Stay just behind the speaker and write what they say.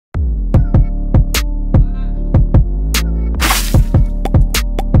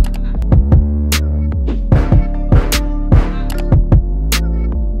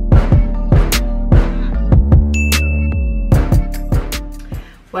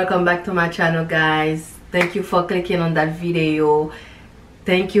Welcome back to my channel, guys. Thank you for clicking on that video.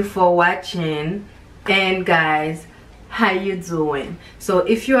 Thank you for watching. And guys, how you doing? So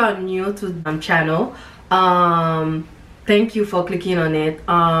if you are new to the channel, thank you for clicking on it.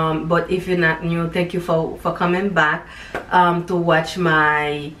 But if you're not new, thank you for coming back to watch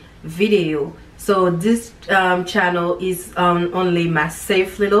my video. So this channel is only my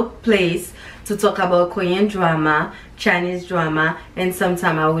safe little place to talk about Korean drama, Chinese drama, and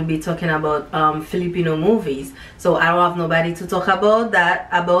sometimes I will be talking about Filipino movies. So I don't have nobody to talk about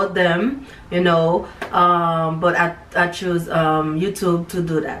them, you know, but I choose YouTube to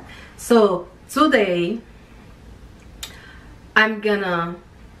do that. So today I'm gonna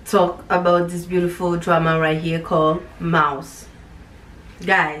talk about this beautiful drama right here called Mouse.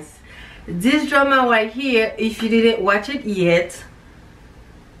 Guys, this drama right here, if you didn't watch it yet,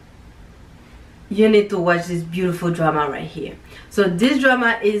 you need to watch this beautiful drama right here. So this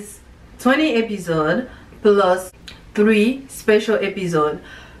drama is 20 episodes plus 3 special episodes,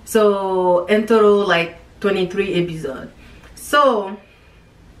 so in total like 23 episodes. So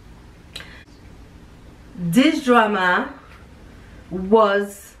this drama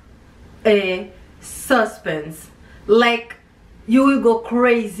was a suspense, like you will go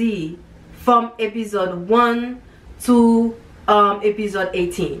crazy from episode 1 to episode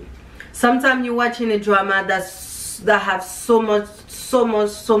 18. Sometimes you're watching a drama that have so much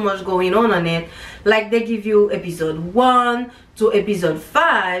going on it, like they give you episode 1 to episode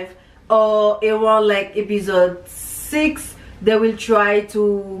 5, or around like episode 6 they will try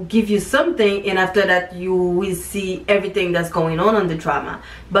to give you something, and after that you will see everything that's going on the drama.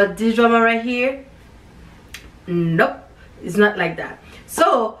 But this drama right here, nope, it's not like that.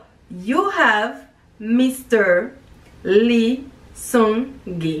 So you have Mr. Lee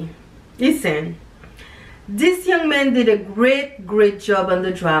Sung-gi. Listen, this young man did a great job on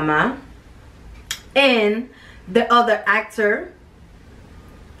the drama, and the other actor,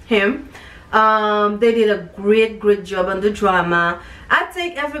 him, they did a great job on the drama. I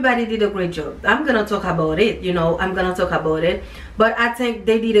think everybody did a great job. I'm gonna talk about it, you know, I'm gonna talk about it, but I think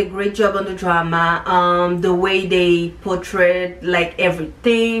they did a great job on the drama. The way they portrayed like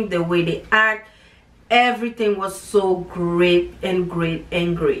everything, the way they act, everything was so great.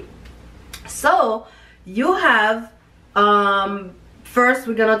 So you have first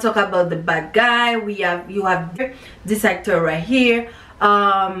we're gonna talk about the bad guy. You have this actor right here,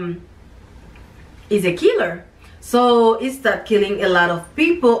 is a killer. So he started killing a lot of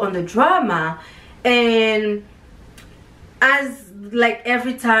people on the drama, and as like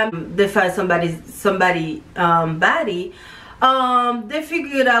every time they find somebody body, they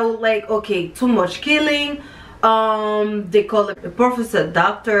figured out like, okay, too much killing. They call it a professor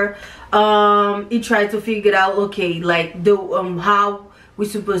doctor. He tried to figure out, okay, like the how we're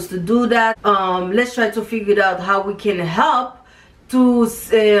supposed to do that. Let's try to figure out how we can help to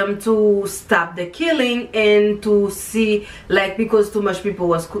stop the killing, and to see, like, because too much people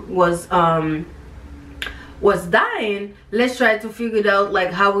was dying, let's try to figure out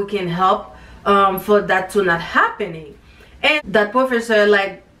like how we can help for that to not happening. And that professor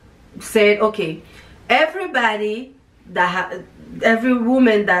like said, okay, every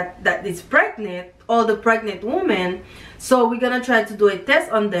woman that is pregnant, all the pregnant women, so we're gonna try to do a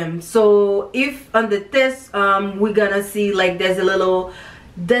test on them. So if on the test we're gonna see like there's a little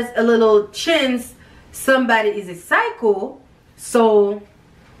chance somebody is a psycho, so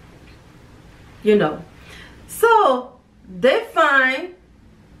you know. So they find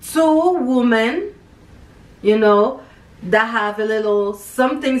 2 women, you know, that have a little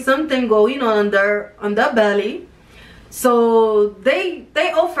something going on their belly. So they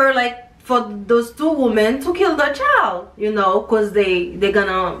offer like for those 2 women to kill the child, you know, because they're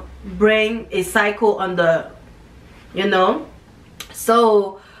gonna bring a cycle on the, you know.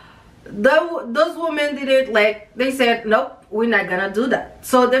 So those women did it, like they said, nope, we're not gonna do that.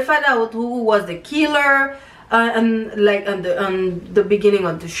 So they found out who was the killer, and like on the beginning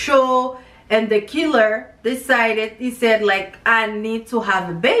of the show. And the killer decided, he said like, I need to have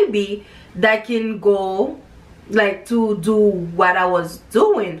a baby that can go like to do what I was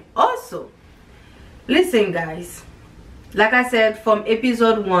doing also. Listen guys, like I said, from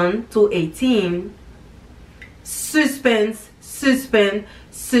episode 1 to 18, suspense.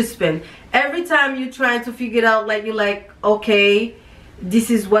 Every time you try to figure it out, like you're like, okay, this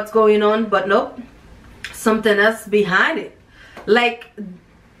is what's going on, but nope, something else behind it. Like,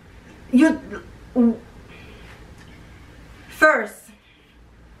 first,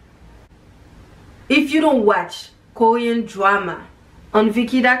 if you don't watch Korean drama on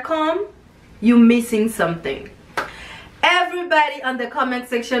Viki.com, you're missing something. Everybody on the comment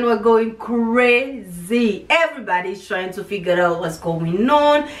section were going crazy. Everybody's trying to figure out what's going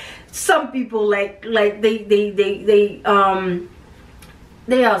on. Some people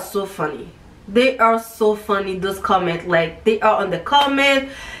they are so funny. They are so funny, those comments. Like, they are on the comment,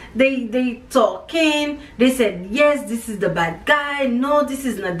 they talking, they said yes, this is the bad guy, no, this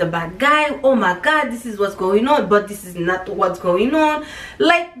is not the bad guy, oh my god, this is what's going on, but this is not what's going on.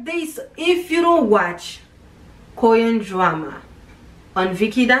 Like this, if you don't watch Korean drama on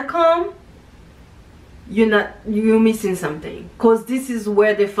Viki.com, you're missing something, because this is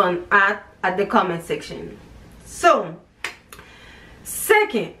where the fun at the comment section. So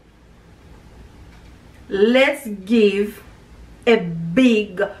second, let's give a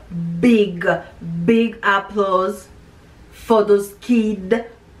big applause for those kids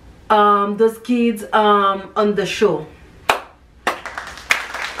on the show.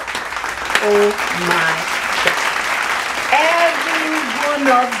 Oh my god, every one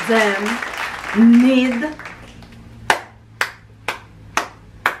of them need,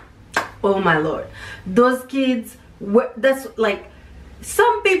 oh my lord, those kids were, that's like,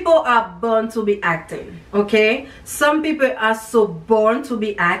 some people are born to be acting, okay? Some people are so born to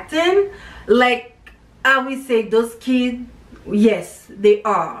be acting. Like, I will say those kids, yes, they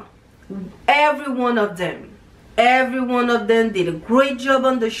are. Every one of them did a great job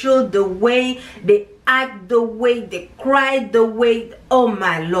on the show. The way they act, the way they cry, the way, oh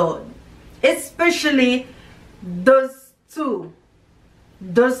my lord. Especially those two.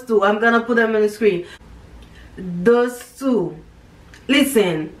 I'm gonna put them on the screen. Those two.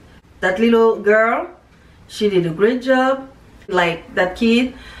 Listen, that little girl, she did a great job. Like, that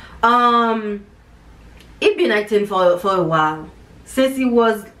kid, he been acting for a while, since he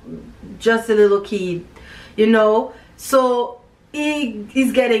was just a little kid, you know. So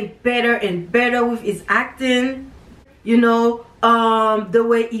he's getting better and better with his acting, you know. The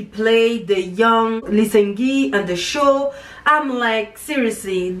way he played the young Lee Seung-gi on the show, I'm like,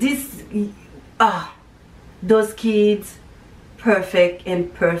 seriously, this, those kids, perfect.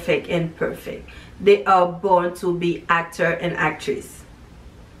 They are born to be actor and actress.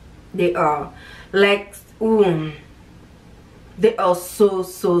 They are like, they are so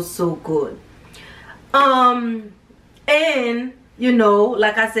good. And you know,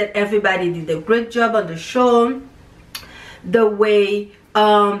 like I said, everybody did a great job on the show. The way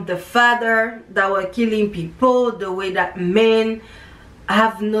the father that were killing people, the way that men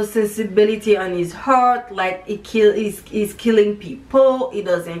have no sensibility on his heart, like he's killing people, he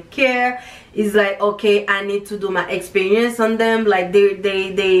doesn't care. He's like, okay, I need to do my experience on them. Like,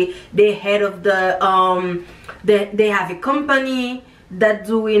 they head of the they have a company that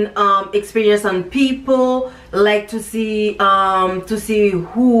doing experience on people, like to see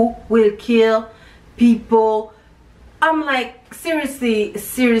who will kill people. I'm like, seriously,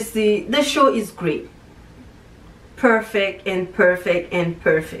 the show is great. Perfect.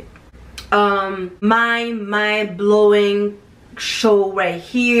 My mind-blowing show right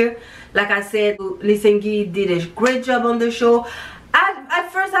here. Like I said, Lee Seung-gi did a great job on the show.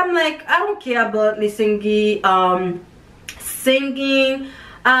 At first I'm like, I don't care about Lee Seung-gi singing,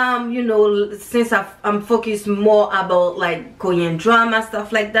 you know, since I'm focused more about like Korean drama,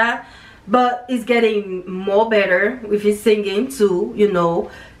 stuff like that. But it's getting more better with his singing too, you know.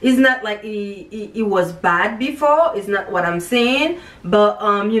 It's not like he was bad before, it's not what I'm saying, but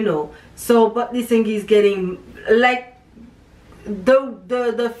you know. So, but this thing is getting like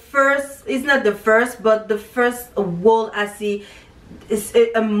the first, it's not the first, but the first role I see is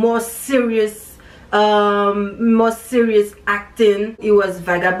a more serious acting. It was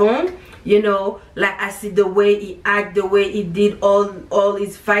Vagabond, you know. Like, I see the way he act, the way he did all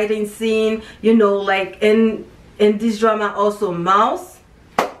his fighting scene, you know. Like, in this drama also, Mouse.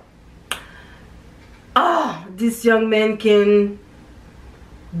 Oh, this young man can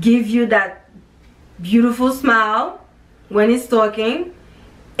give you that beautiful smile when he's talking,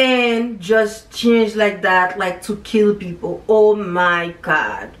 and just change like that, like to kill people. Oh my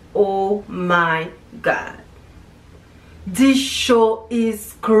god, oh my god, this show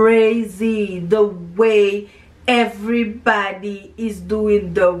is crazy. The way everybody is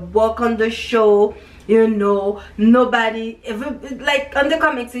doing the work on the show, you know. Nobody ever, like, on the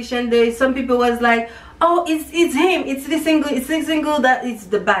comment section there, some people was like, oh, it's him, it's the single that is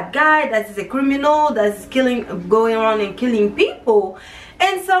the bad guy, that is a criminal, that is going around and killing people.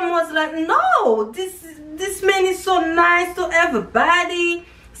 And some was like, no, this man is so nice to everybody,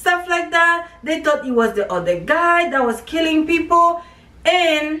 stuff like that. They thought he was the other guy that was killing people,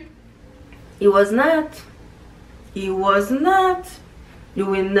 and he was not. You will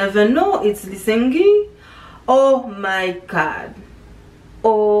never know. It's Lee Seung-gi. Oh my god.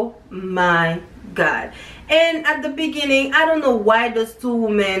 Oh my god. And at the beginning, I don't know why those two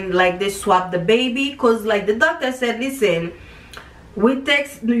women, like, they swapped the baby, because like the doctor said, listen, we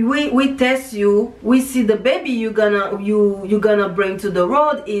test you, we see the baby you're gonna bring to the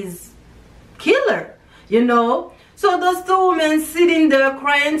road is killer, you know. So those two women sitting there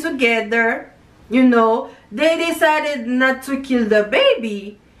crying together, you know, they decided not to kill the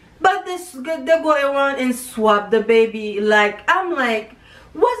baby, but they go around and swap the baby. Like, I'm like,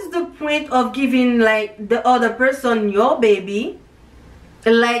 what's the point of giving like the other person your baby?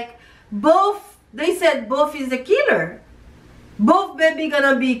 Like, both, they said both is a killer, both baby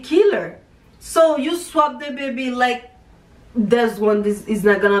gonna be killer. So you swap the baby like there's one this is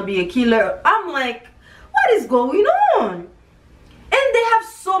not gonna be a killer. I'm like, what is going on? And they have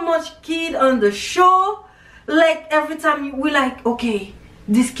so much kid on the show. Like, every time we like, okay,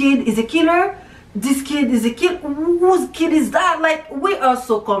 this kid is a killer, this kid is a kid, whose kid is that? Like, we are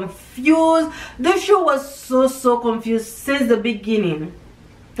so confused. The show was so confused since the beginning,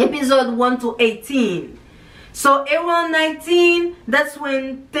 episode 1 to 18. So around 19, that's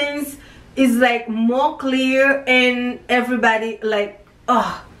when things is like more clear and everybody like,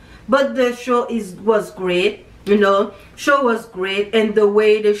 but the show was great, you know. Show was great, and the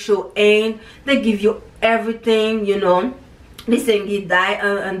way the show aimed, they give you everything, you know. Listen, he died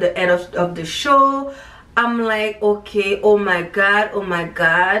on the end of the show. I'm like, okay, oh my god,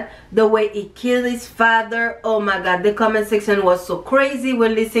 the way he killed his father, oh my god. The comment section was so crazy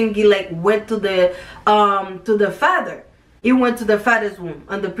when Lisengi like went to the father. He went to the father's room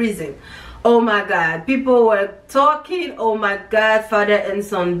on the prison. Oh my god, people were talking, oh my god, father and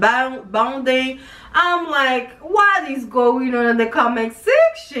son bonding. I'm like, what is going on in the comment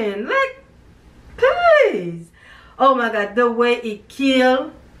section? Like, please. Oh my god, the way he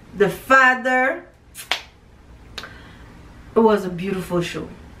killed the father, it was a beautiful show.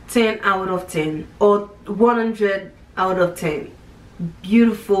 10 out of 10 or 100 out of 10.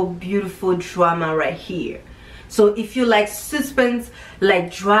 Beautiful drama right here. So if you like suspense,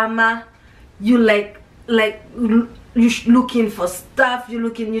 like drama, you like you're looking for stuff,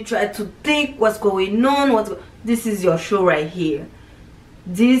 you try to think what's going on, this is your show right here.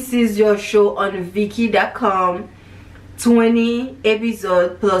 This is your show on Viki.com. 20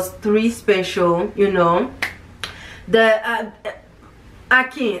 episodes plus 3 special, you know. I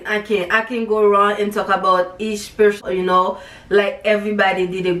can't go around and talk about each person, you know. Like, everybody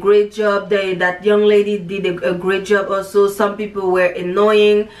did a great job. That young lady did a great job also. Some people were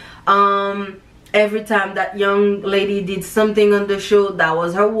annoying. Every time that young lady did something on the show, that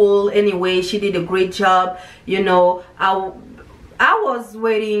was her role anyway. She did a great job, you know. I was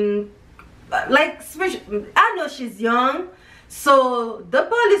waiting, like, I know she's young, so the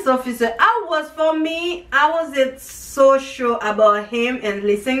police officer, I wasn't so sure about him and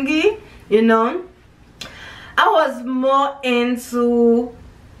Lisengi, you know. I was more into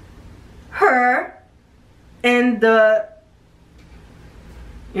her and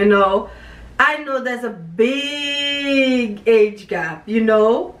you know, I know there's a big age gap, you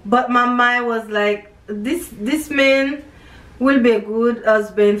know, but my mind was like, this man will be a good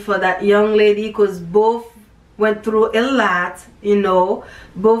husband for that young lady, because both went through a lot, you know.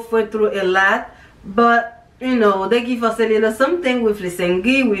 Both went through a lot, but you know, they give us a little something with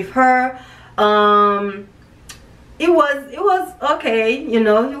Lisengi, with her. It was okay, you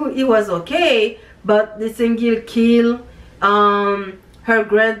know. It was okay, but Lisengi killed her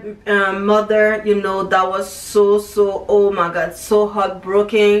grandmother, you know. That was so, oh my god, so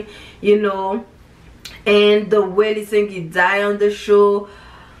heartbroken, you know. And the way Lisengi died on the show,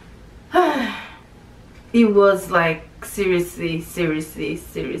 it was like, seriously.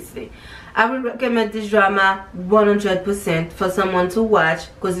 I would recommend this drama 100% for someone to watch,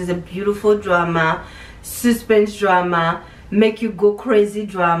 because it's a beautiful drama, suspense drama, make you go crazy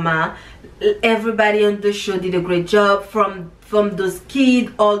drama. Everybody on the show did a great job, from those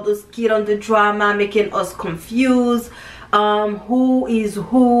kids, all those kids on the drama, making us confused. Who is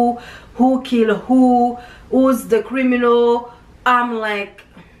who killed who's the criminal. I'm like,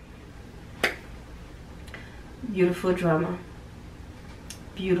 beautiful drama,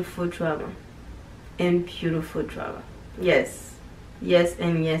 and beautiful drama. Yes,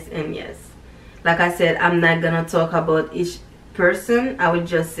 and yes. Like I said, I'm not gonna talk about each person. I would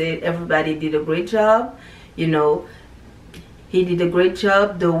just say everybody did a great job, you know. He did a great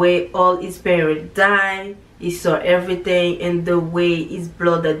job. The way all his parents died, he saw everything, and the way his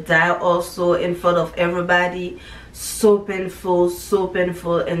brother died also in front of everybody. So painful,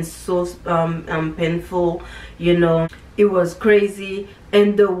 and so painful, you know. It was crazy,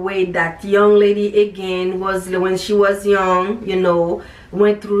 and the way that young lady again was when she was young, you know,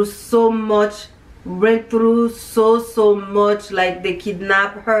 went through so much, went through so much, like they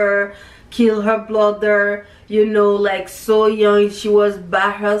kidnapped her, kill her brother, you know, like so young, she was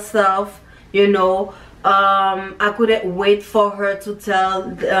by herself, you know. I couldn't wait for her to tell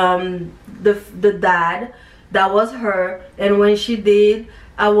the dad that was her, and when she did,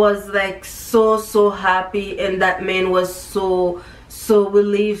 I was like so happy, and that man was so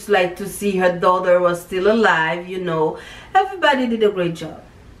relieved, like to see her daughter was still alive, you know. Everybody did a great job.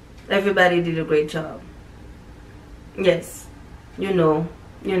 Everybody did a great job. Yes, you know.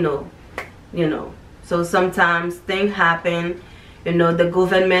 So sometimes things happen, you know, the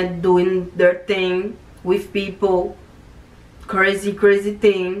government doing their thing with people, crazy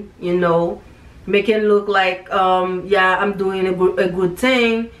thing, you know, making look like yeah, I'm doing a good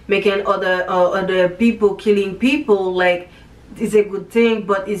thing, making other people, killing people like it's a good thing,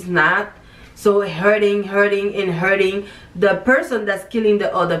 but it's not. So hurting the person that's killing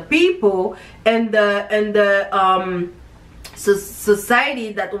the other people, and the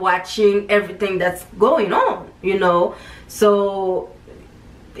society that watching everything that's going on, you know. So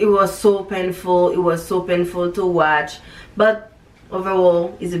it was so painful, it was so painful to watch, but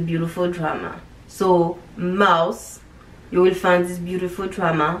overall it's a beautiful drama. So Mouse, you will find this beautiful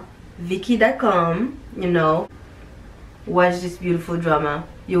drama, Viki.com, you know. Watch this beautiful drama,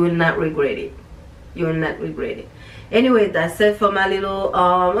 you will not regret it. You will not regret it. Anyway, that's it for my little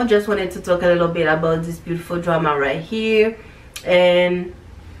I just wanted to talk a little bit about this beautiful drama right here, and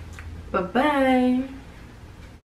bye bye.